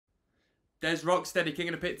There's Rocksteady, King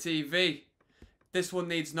of the Pit TV. This one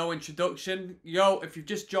needs no introduction. Yo, if you've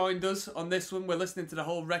just joined us on this one, we're listening to the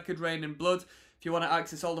whole record, Rain in Blood. If you want to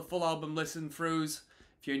access all the full album listen-throughs,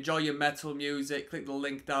 if you enjoy your metal music, click the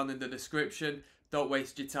link down in the description. Don't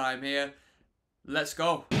waste your time here. Let's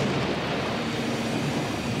go.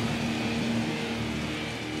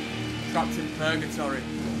 Trapped in Purgatory.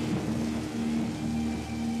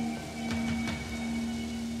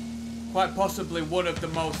 Quite possibly one of the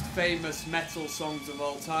most famous metal songs of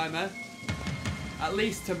all time, eh? At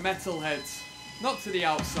least to metalheads, not to the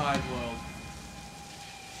outside world.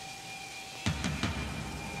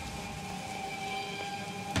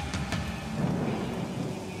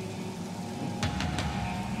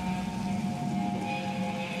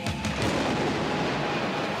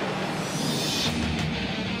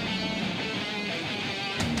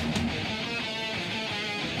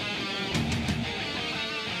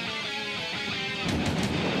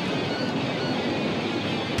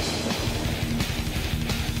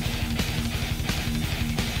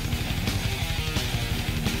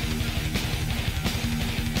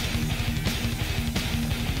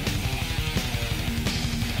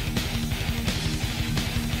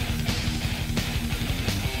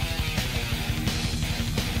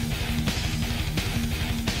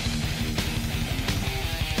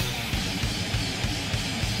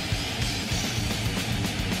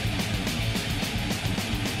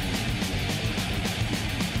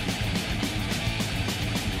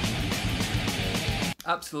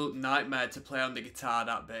 Absolute nightmare to play on the guitar,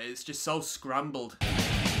 that bit. It's just so scrambled.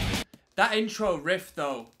 That intro riff,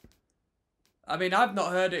 though. I mean, I've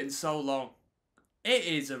not heard it in so long. It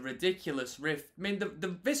is a ridiculous riff. I mean,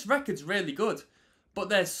 this record's really good. But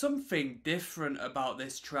there's something different about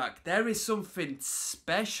this track. There is something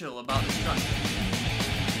special about this track.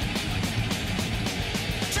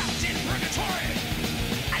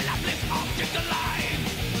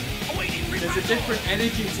 There's a different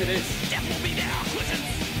energy to this. Death will be there, quizzes.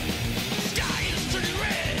 Sky is turning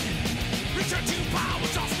red. Return to power,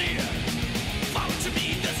 toss near. Follow to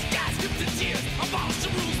me, the sky scripts in tears. Abolish the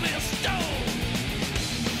rules made of stone.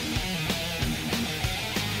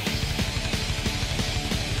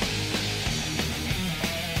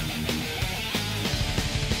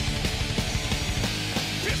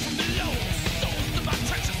 Pierce from below, souls of our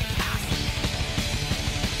treacherous past.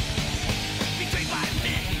 Betrayed by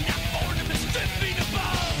men, not ornaments dripping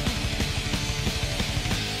above.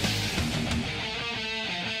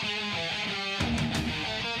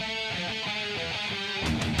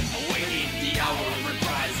 Awaiting the hour of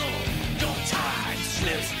reprisal, no time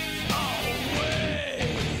slips away.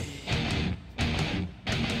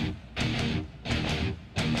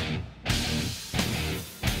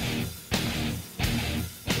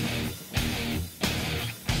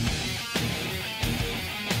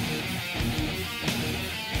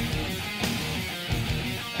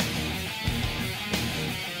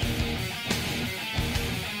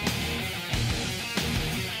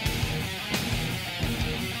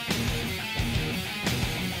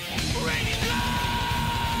 Raining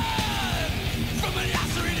blood from a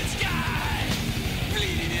lacerated sky,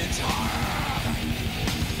 bleeding into horror,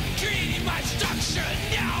 creating my structure.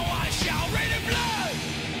 Now I shall rain in blood.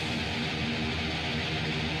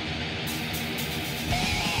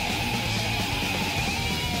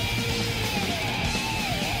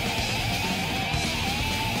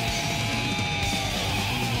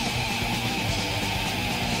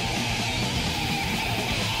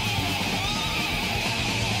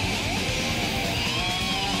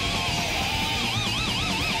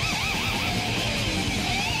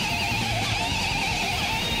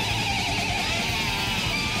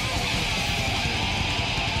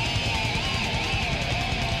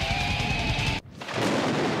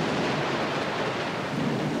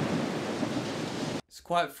 It's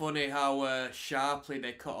quite funny how sharply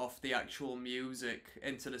they cut off the actual music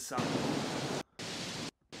into the sample.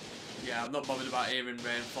 Yeah, I'm not bothered about hearing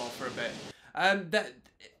Rainfall for a bit.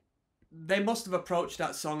 They must have approached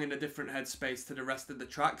that song in a different headspace to the rest of the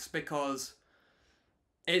tracks because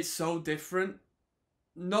it's so different.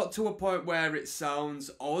 Not to a point where it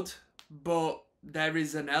sounds odd, but there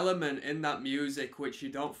is an element in that music which you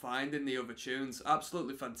don't find in the other tunes.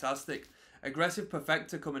 Absolutely fantastic. Aggressive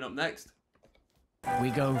Perfecta coming up next.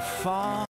 We go far.